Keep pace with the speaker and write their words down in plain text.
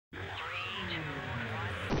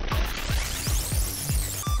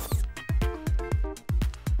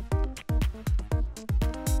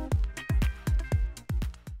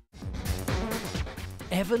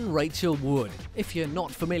Evan Rachel Wood. If you're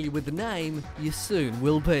not familiar with the name, you soon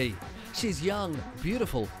will be. She's young,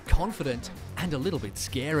 beautiful, confident, and a little bit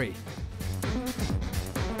scary.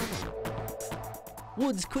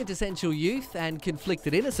 Wood's quintessential youth and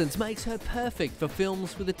conflicted innocence makes her perfect for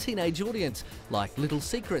films with a teenage audience, like Little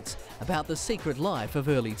Secrets, about the secret life of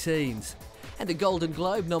early teens. And a Golden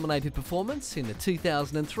Globe-nominated performance in the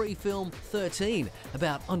 2003 film 13,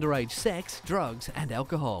 about underage sex, drugs, and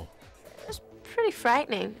alcohol. It was pretty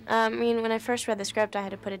frightening. When I first read the script, I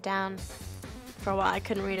had to put it down for a while. I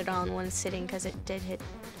couldn't read it all in one sitting because it did hit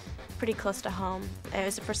pretty close to home. It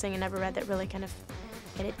was the first thing I never read that really kind of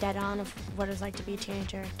hit it dead on of what it was like to be a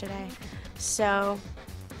teenager today. So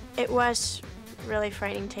it was really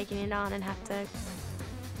frightening taking it on and have to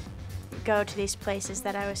go to these places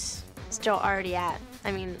that I was still already at.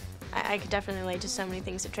 I could definitely relate to so many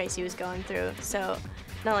things that Tracy was going through. So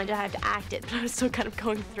not only did I have to act it, but I was still kind of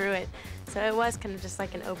going through it. So it was kind of just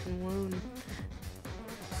like an open wound.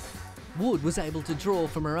 Wood was able to draw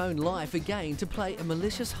from her own life again to play a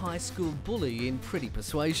malicious high school bully in Pretty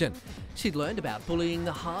Persuasion. She'd learned about bullying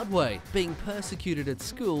the hard way, being persecuted at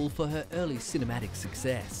school for her early cinematic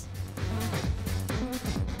success.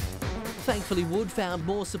 Thankfully, Wood found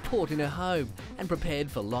more support in her home and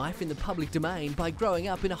prepared for life in the public domain by growing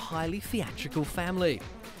up in a highly theatrical family.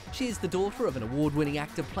 She is the daughter of an award-winning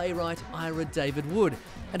actor-playwright, Ira David Wood,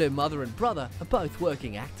 and her mother and brother are both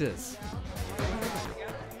working actors.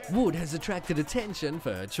 Wood has attracted attention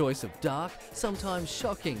for her choice of dark, sometimes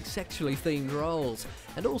shocking, sexually themed roles,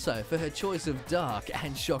 and also for her choice of dark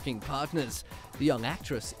and shocking partners. The young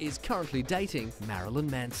actress is currently dating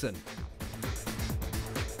Marilyn Manson.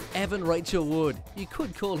 Evan Rachel Wood. You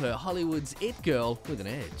could call her Hollywood's it girl with an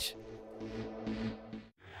edge.